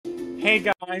Hey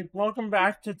guys, welcome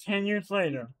back to 10 Years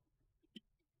Later.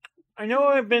 I know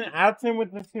I've been absent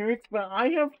with the series, but I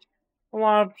have a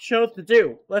lot of shows to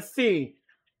do. Let's see.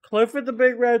 Clifford the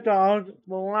Big Red Dog,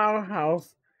 The Loud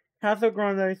House, Casa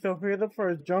Grande, Sophia the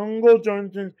First, Jungle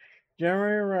Junction,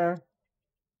 Jerry Rare,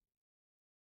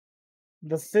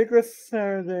 The Secret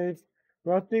Saturdays,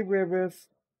 Rusty Rivers.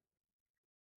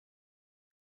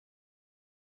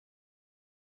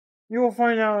 You will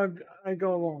find out as I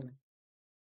go along.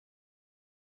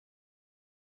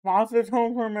 Foster's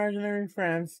Home for Imaginary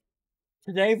Friends,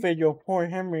 Today's video, Poor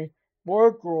Henry,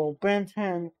 Board Rule, Ben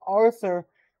 10, Arthur,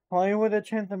 Playing with a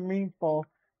Chance of Meatball,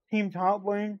 Team Top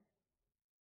Wing,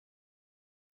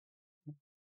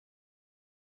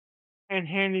 and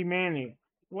Handy Manny.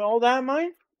 With all that in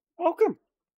mind, welcome.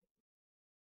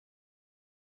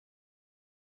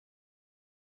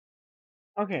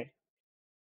 Okay,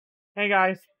 hey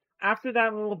guys, after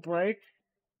that little break,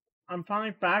 I'm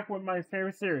finally back with my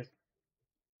favorite series.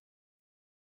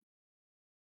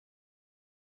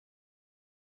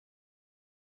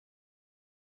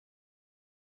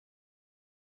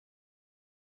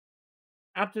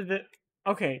 After the,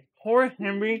 okay, Poor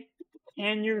Henry,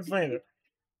 10 years later.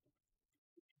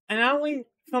 And not only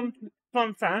some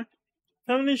fun fact,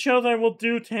 some of these shows I will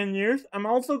do 10 years, I'm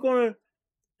also going to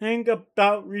think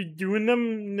about redoing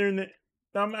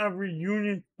them a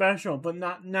reunion special, but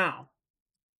not now.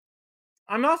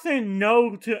 I'm not saying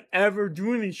no to ever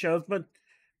doing these shows, but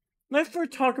let's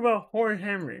first talk about Horrid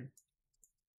Henry.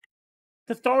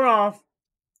 To start off,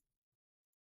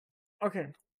 okay,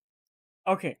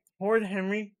 Horrid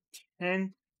Henry,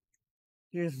 10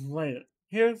 years later.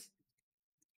 Here's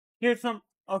some.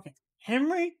 Okay,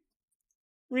 Henry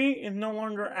is no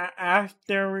longer at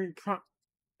Ashton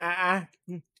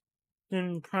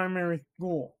Primary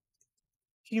School.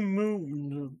 He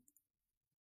moved.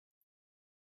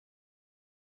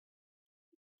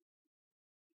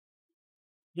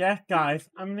 Yes, guys,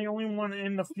 I'm the only one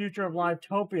in the future of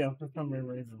Livetopia for some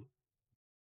reason.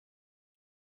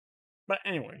 But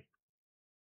anyway,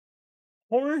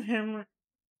 Horrid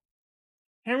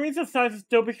Henry decides to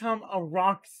still become a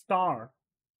rock star.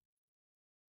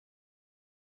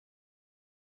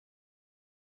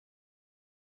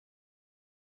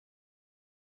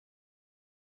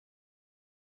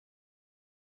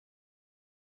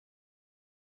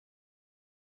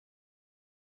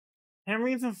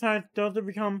 Henry decides still to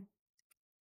become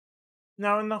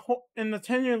now in the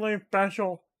 10-year later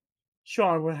special show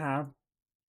I would have.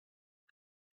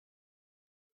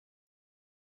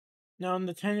 Now in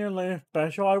the 10-year later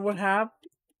special I would have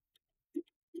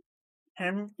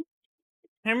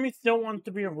Henry still wants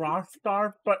to be a rock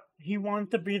star, but he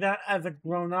wants to be that as a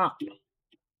grown up.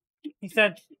 He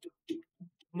said,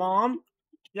 "Mom,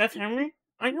 yes, Henry,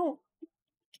 I know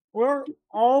we're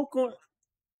all going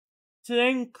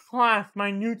today in class. My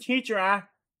new teacher asked,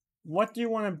 what do you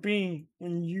want to be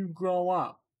when you grow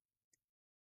up?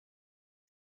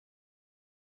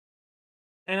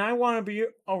 And I want to be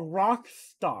a rock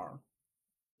star."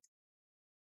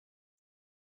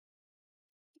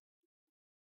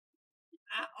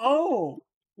 Oh,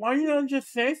 why you don't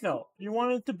just say so? You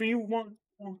wanted to be one.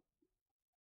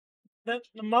 That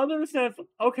the mother says,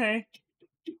 "Okay,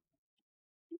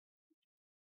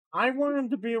 I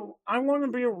want to be. I want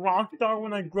to be a rock star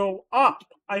when I grow up."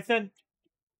 I said,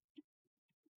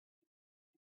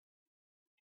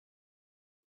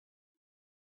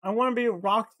 "I want to be a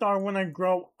rock star when I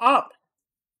grow up."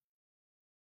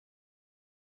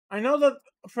 I know that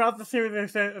throughout the series they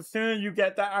said as soon as you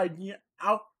get that idea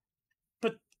out,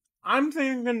 but I'm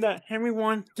thinking that Henry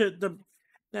wants to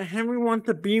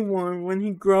be one when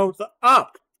he grows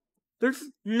up. There's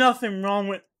nothing wrong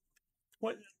with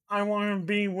what I want to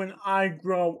be when I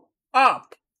grow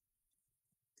up.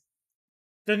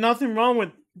 There's nothing wrong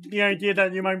with the idea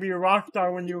that you might be a rock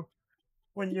star when you're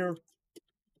when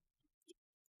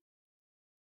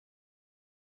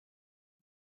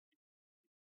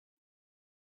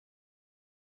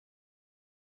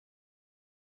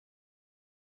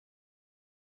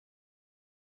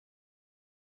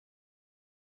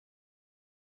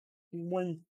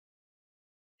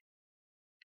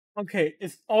okay,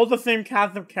 it's all the same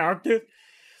cast of characters.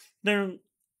 They're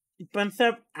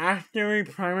Bensep Ashbury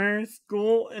Primary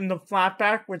School in the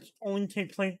flatback, which only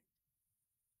takes place.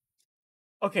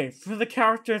 Okay, for the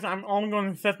characters, I'm only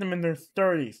going to set them in their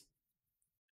 30s.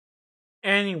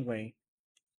 Anyway,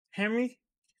 Henry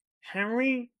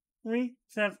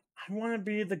says, "I want to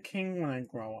be the king when I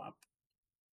grow up.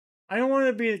 I don't want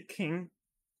to be a king.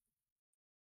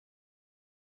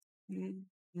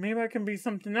 Maybe I can be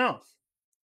something else."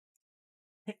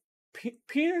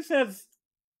 Peter says,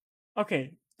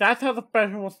 okay, That's how the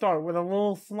special will start, with a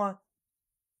little flashback.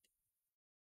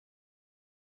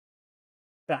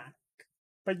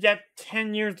 But yet,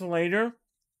 10 years later,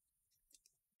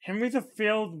 Henry's a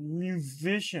failed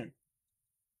musician.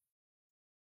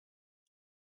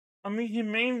 I mean, his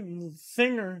main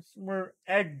singers were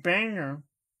Ed Banger,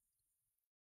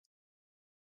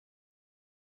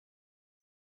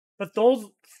 but those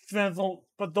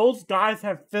guys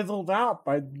have fizzled out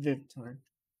by this time.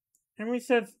 Henry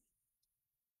says,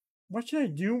 "What should I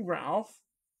do, Ralph?"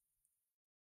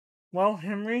 Well,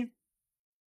 Henry,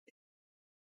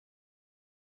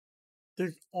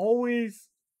 there's always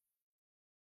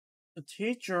a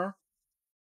teacher,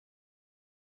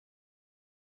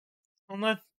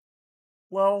 unless,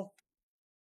 well,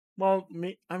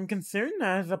 I'm considering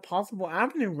that as a possible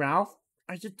avenue, Ralph.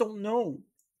 I just don't know.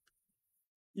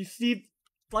 You see,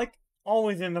 like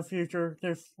always in the future,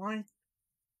 there's fine.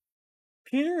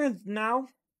 Peter is now.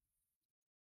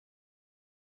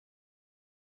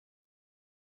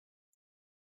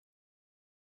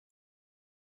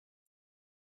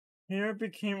 Peter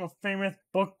became a famous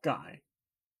book guy.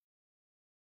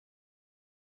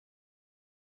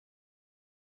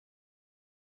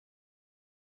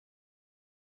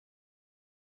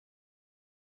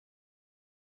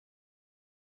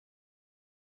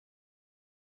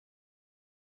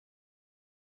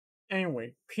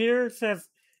 Anyway, Peter says,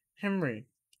 "Henry,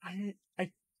 I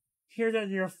hear that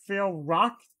you're a failed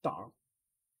rock star."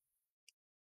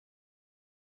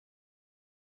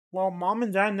 Well, Mom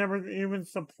and Dad never even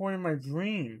supported my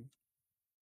dream.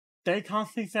 They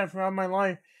constantly said throughout my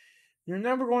life, "You're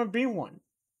never going to be one.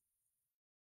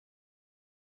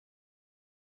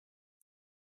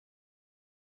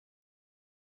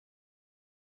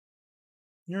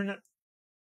 You're not."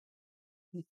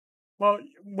 Well,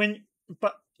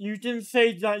 but you didn't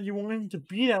say that you wanted to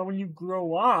be that when you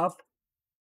grow up.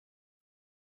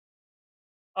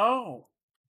 Oh,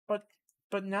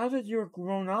 but now that you're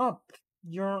grown up,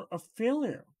 you're a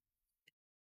failure.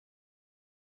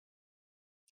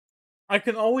 I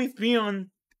can always be on,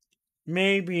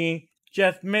 maybe,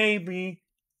 just maybe,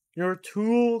 you're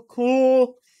too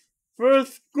cool for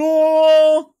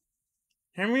school.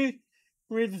 Henry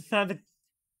decided to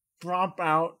drop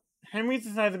out. Henry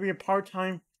decided to be a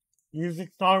part-time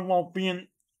music star while being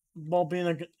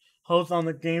a host on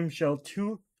the game show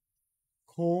Too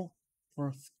Cool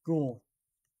for School.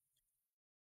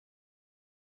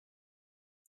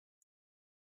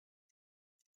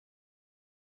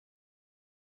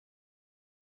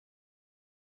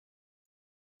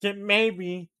 That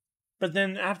maybe, but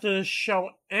then after the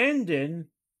show ended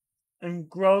and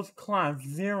Growth Class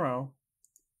Zero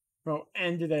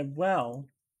ended as well,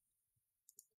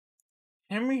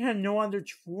 Henry had no other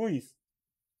choice.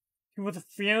 He was a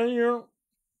failure.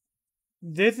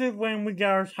 This is when we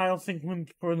get our title sequence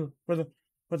for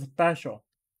the special.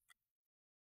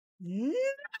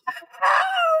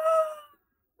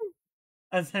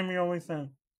 As Henry always said.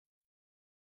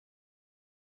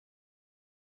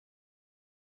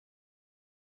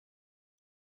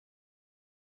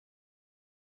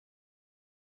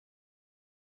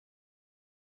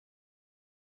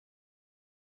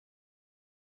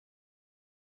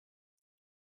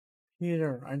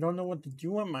 Peter, I don't know what to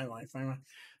do with my life. I,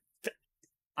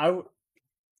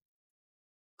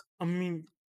 I mean,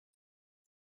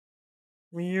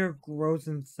 you're gross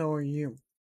and so are you.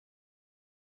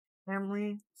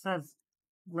 Henry says,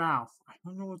 "Ralph, I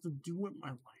don't know what to do with my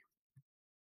life.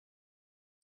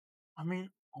 I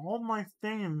mean, all my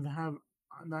things that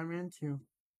I'm into."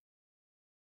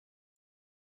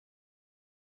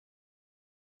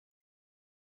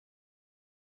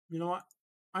 You know what?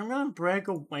 I'm gonna break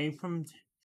away from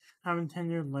having 10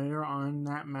 years later on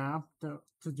that map to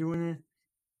doing it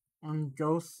on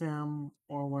Ghost Sim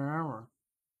or wherever.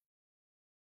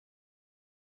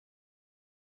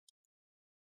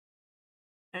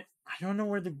 And I don't know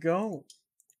where to go.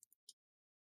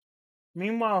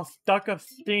 Meanwhile, Stuck Up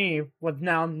Steve was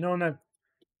now known as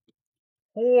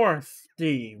Poor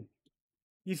Steve.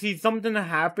 You see, something that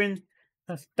happened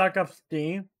to Stuck Up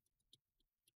Steve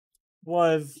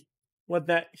was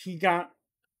that he got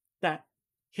that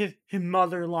his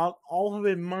mother lost all of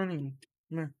his money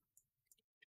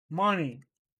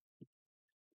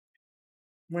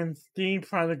when Steve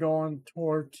tried to go on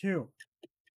tour too.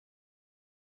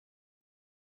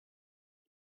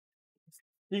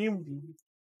 Steve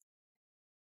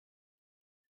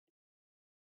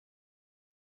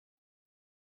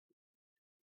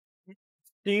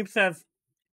Steve says,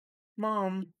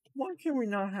 "Mom, why can we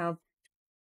not have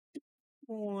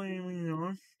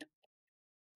bowling?"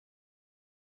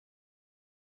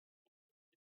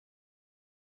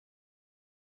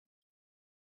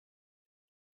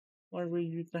 like we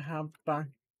used to have back.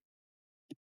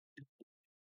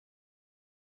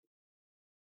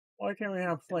 Why can't we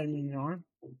have flaming yarn?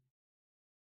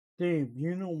 Dave,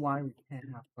 you know why we can't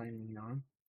have flaming yarn?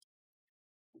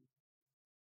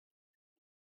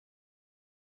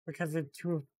 Because it's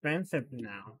too expensive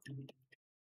now.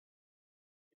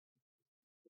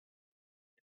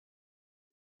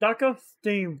 Ducko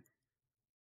Steve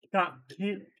got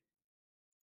he.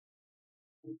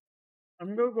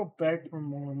 I'm gonna go beg for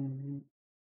more.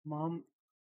 Mom,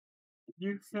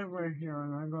 you sit right here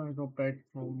and I'm gonna go beg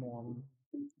for more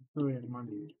food and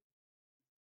money.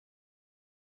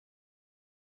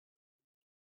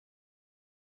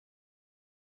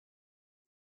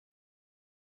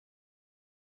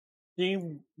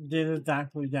 Steve did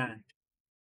exactly that.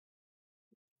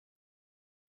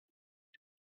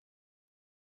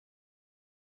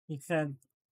 He said,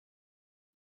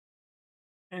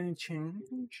 any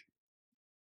change?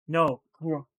 No.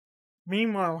 Cool.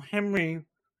 Meanwhile, Henry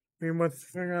was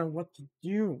figuring out what to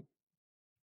do.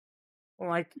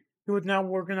 Like, he was now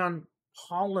working on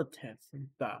politics and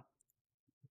stuff.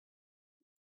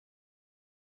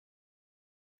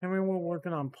 Henry was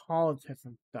working on politics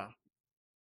and stuff.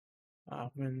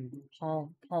 And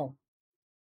Paul,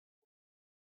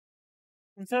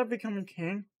 instead of becoming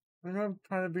king, I'm gonna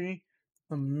try to be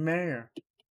the mayor.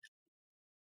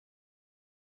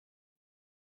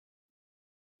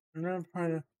 I'm gonna try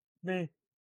to be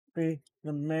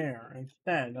the mayor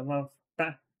instead of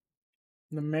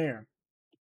the mayor.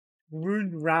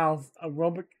 Rude Ralph,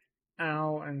 aerobic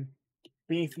owl, and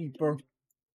beefy bird.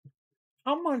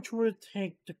 How much would it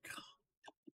take to?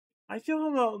 I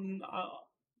still have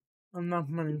enough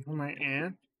money for my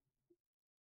aunt.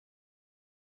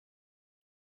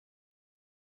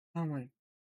 How much?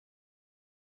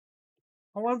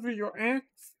 However, your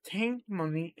aunt's tank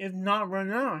money is not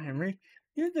running out, Henry.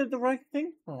 You did the right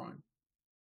thing for him.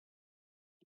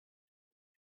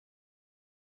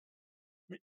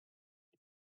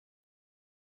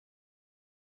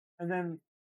 And then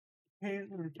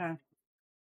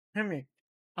Henry,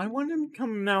 I want him to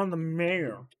come now the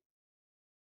mayor.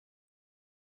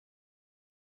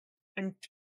 And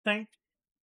thank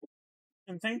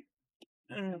and thank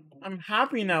and I'm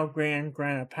happy now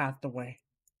Grandma passed away.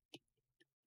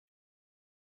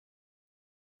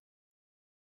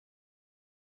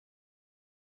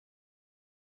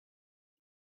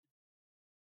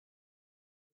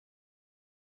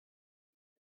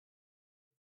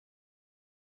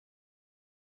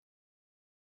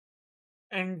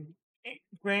 And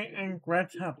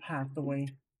Greta passed away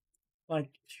like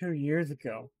 2 years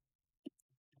ago.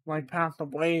 Like passed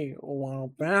away a while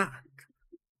back.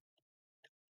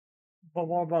 But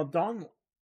what about Donald?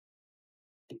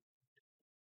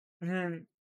 And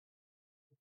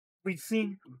we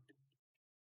see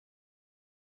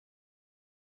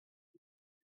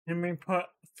him put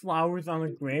flowers on the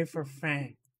grave for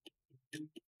Fang.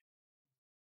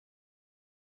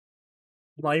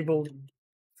 Labeled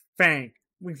Fang.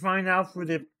 We find out through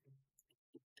the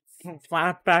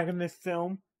flashback in this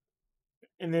film,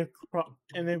 in this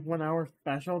 1 hour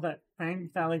special, that Fang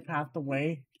sadly passed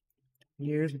away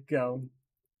years ago.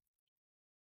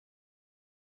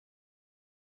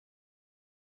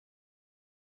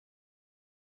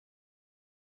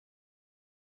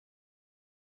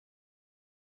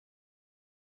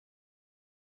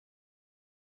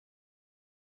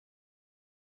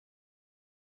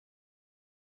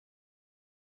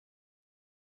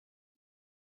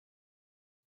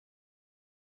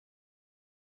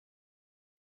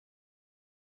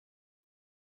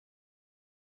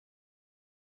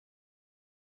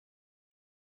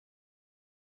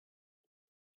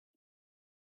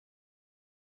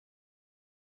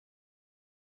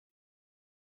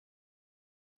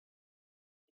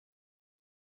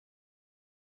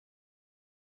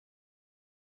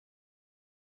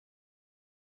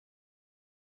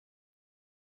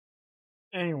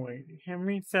 Anyway,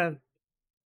 Henry said,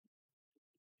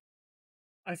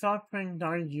 I thought Fang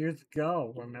died years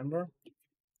ago, remember?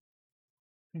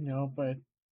 You know, but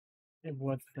it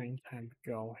was Fang time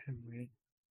ago, Henry.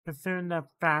 Considering the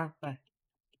fact that.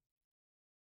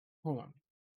 Hold on.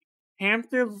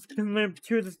 Hamsters can live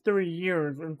 2 to 3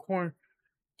 years according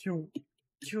to.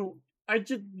 I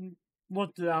just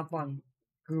looked it up on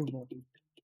Google.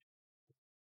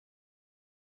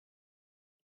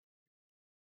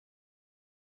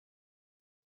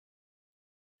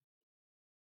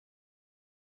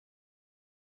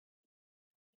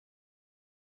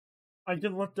 I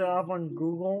just looked it up on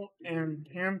Google, and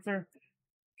hamster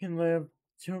can live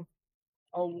 2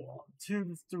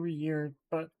 to 3 years.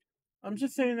 But I'm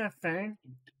just saying that Fang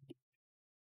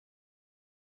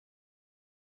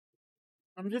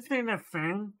I'm just saying that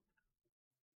Fang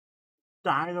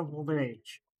died of old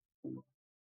age.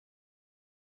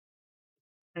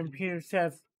 And Peter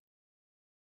says,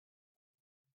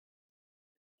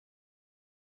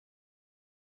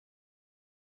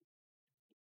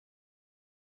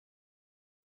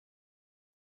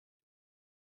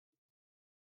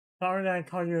 sorry that I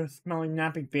called you a smelly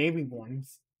nappy baby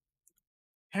once.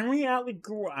 Henry Atlee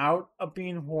grew out of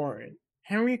being horrid.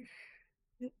 Henry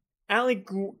Atlee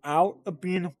grew out of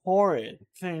being horrid,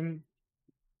 saying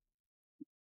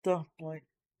stuff like,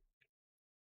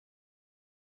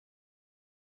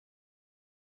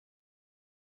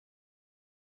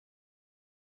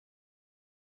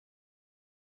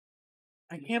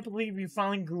 I can't believe you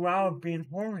finally grew out of being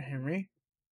horrid, Henry.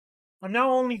 I'm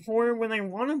now only horrid when I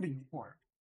want to be horrid,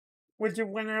 which is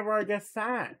whenever I get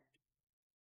sad.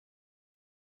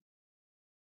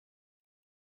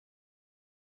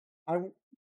 I,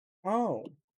 oh,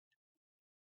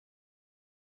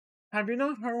 have you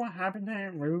not heard what happened to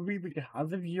Aunt Ruby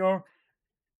because of your,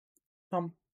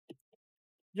 um,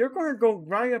 you're gonna go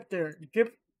right up there, give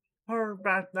her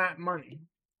back that money,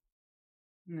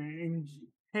 and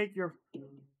take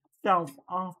yourself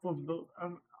off of the, I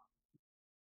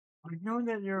know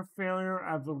that you're a failure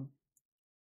as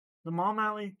the mom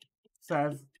alley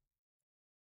says,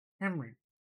 Henry,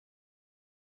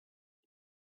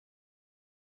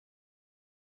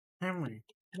 Henry,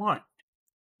 what?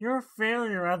 You're a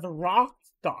failure as a rock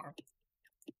star.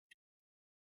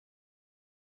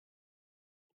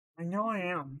 I know I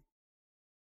am.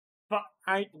 But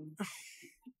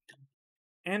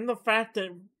and the fact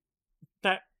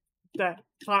that, that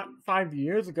 5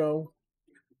 years ago,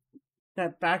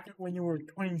 that back when you were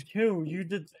 22, you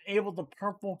did able the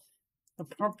purple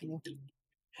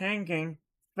hanging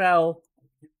fell.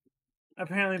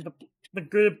 Apparently, the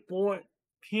good boy,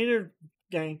 Peter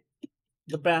gang,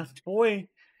 the best boy,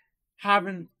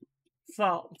 having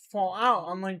fall out,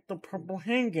 unlike the purple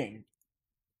hanging.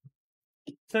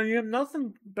 So you have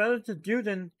nothing better to do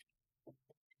than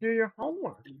do your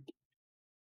homework.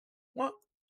 What?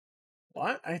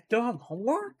 What? I still have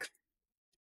homework?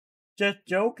 Just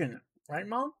joking, right,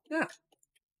 Mom? Yeah.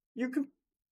 You can.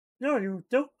 No, you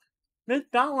still. Miss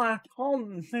Bella called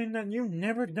and saying that you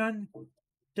never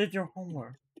did your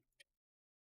homework.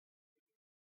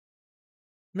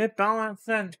 Miss Bella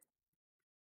said,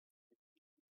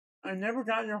 I never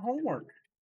got your homework.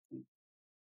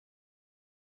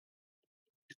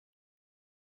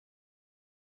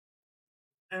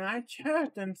 And I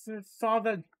checked and saw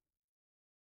that.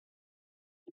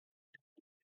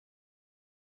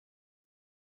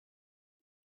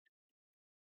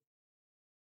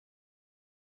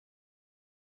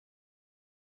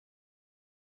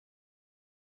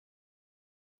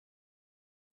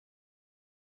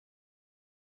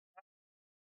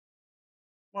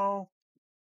 Well,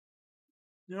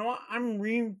 you know what?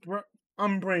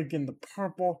 I'm breaking the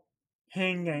purple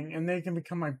hanging, and they can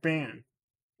become my band.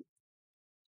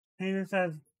 Peter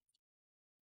says,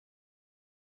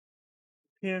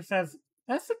 Peter says,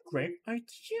 that's a great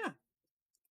idea.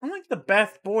 I'm like the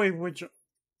best boy, which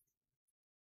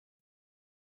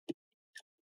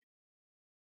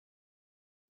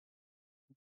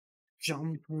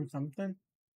jump or something.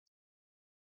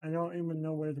 I don't even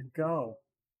know where to go.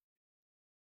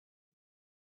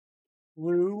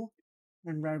 Blue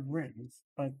and red rings,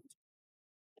 but I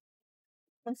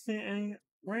don't see any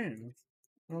rings.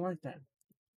 I don't like that.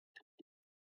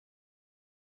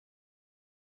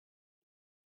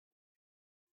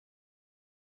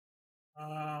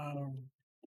 Hold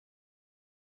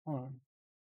on.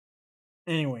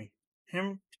 Anyway,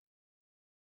 him.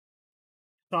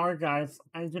 Sorry, guys.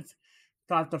 I just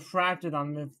got distracted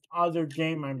on this other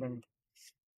game I've been.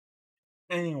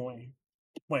 Anyway,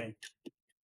 wait,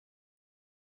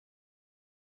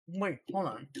 hold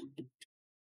on.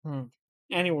 Hmm.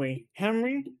 Anyway,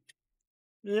 Henry,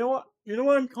 you know what? You know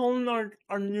what I'm calling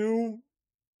our new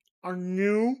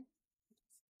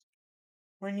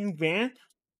band?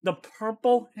 The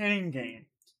Purple Hen Game.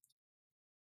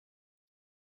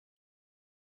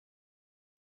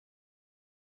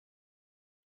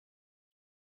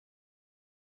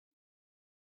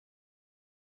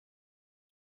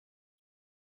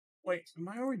 Wait, am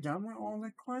I already done with all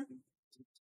that crap?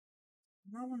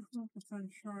 Not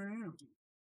 100% sure I am.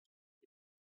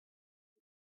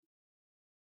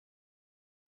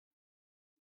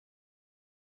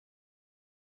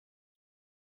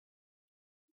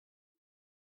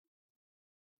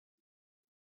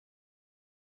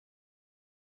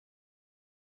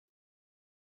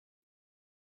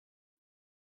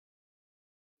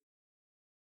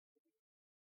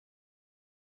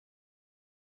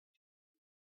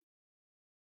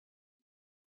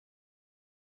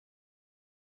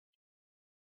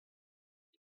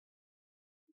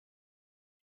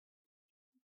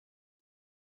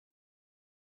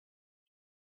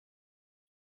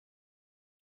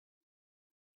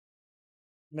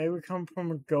 Maybe come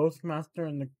from a ghost master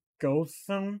in the ghost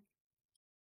zone.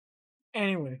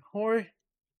 Anyway,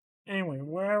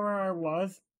 wherever I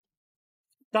was,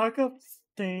 stuck up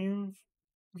Steve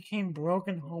became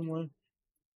broken homeless.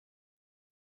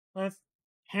 Let's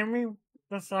Henry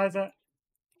decides that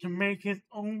to make his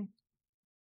own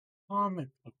comic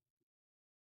book.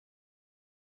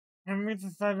 Henry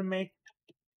decided to make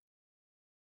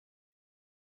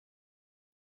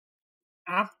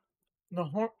after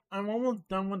I'm almost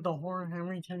done with the Horror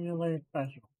Henry 10 year later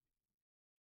special.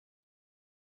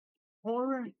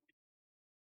 Horror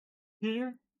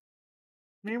here,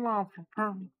 meanwhile,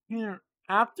 here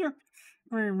after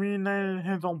he reunited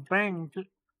his old band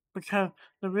because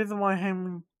the reason why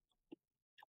Henry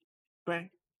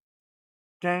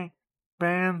gang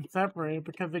band separated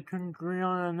because they couldn't agree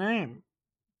on a name.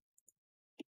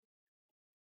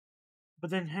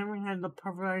 But then Henry had the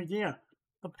perfect idea,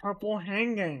 the Purple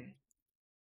Hand Gang.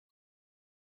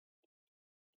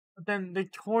 But then they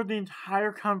toured the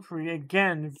entire country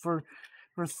again for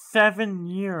 7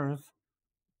 years.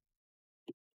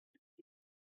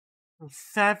 For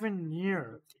 7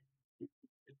 years.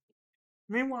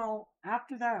 Meanwhile,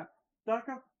 after that, Duck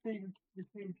Up Steve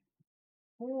became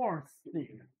poor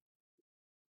Steve.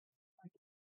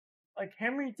 Like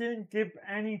Henry didn't give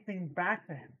anything back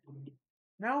to him.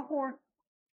 Now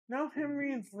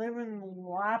Henry is living in the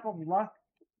lap of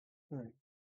luxury.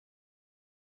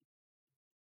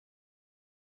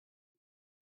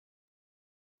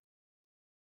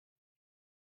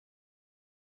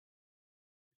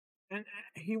 And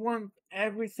he wants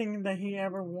everything that he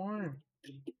ever wanted.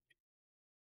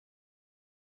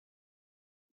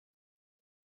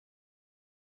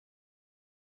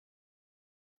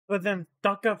 But then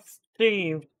Stuck Up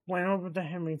Steve went over to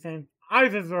Henry saying, I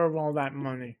deserve all that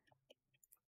money.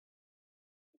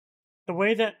 The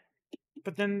way that.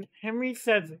 But then Henry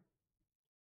says,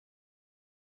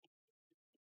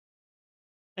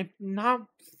 it's not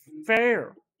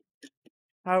fair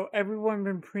how everyone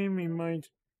been treating me my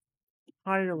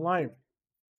entire life,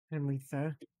 Henry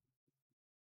said.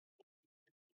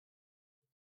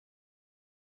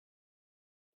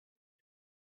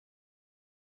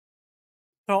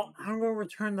 So I'm going to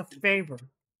return the favor to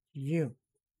you.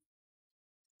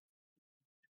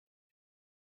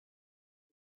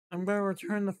 I'm going to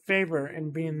return the favor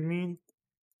and being mean.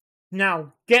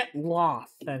 Now get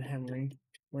lost, said Henry,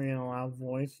 in a loud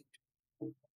voice.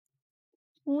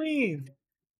 Please,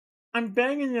 I'm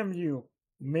begging of you.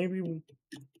 Maybe.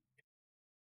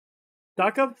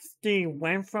 Duck Up Steve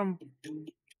went from.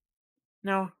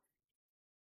 Now,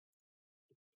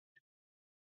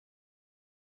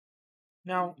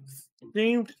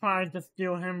 Steve tried to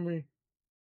steal Henry.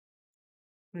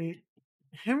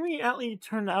 Henry Ellie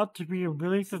turned out to be a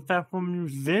really successful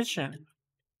musician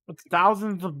with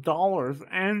thousands of dollars,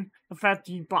 and the fact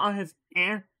he bought his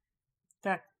aunt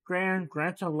that Grandma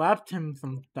left him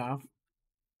some stuff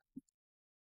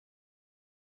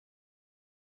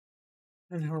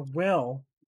in her will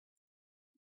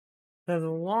says a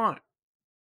lot.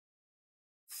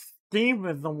 Steve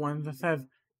is the one that says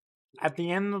at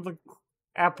the end of the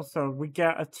episode we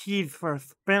get a tease for a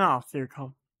spin-off series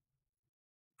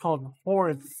called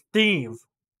Horrid Steve,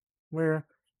 where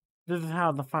this is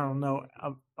how the final note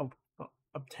of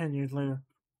 10 years later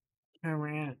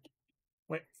Henry ends.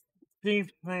 Wait,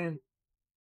 Steve's saying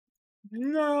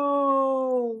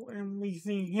no, and we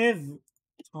see his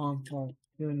console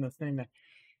doing the same thing.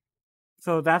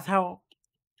 So that's how.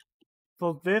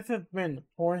 So this has been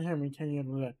Horrid Henry 10 years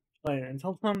later.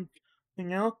 Until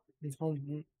something else,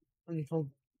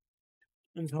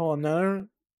 until another,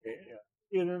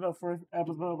 either the first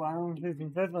episode of Iron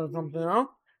Season 5 or something else.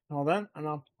 Until then, I'm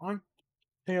off on.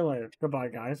 See you later. Goodbye,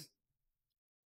 guys.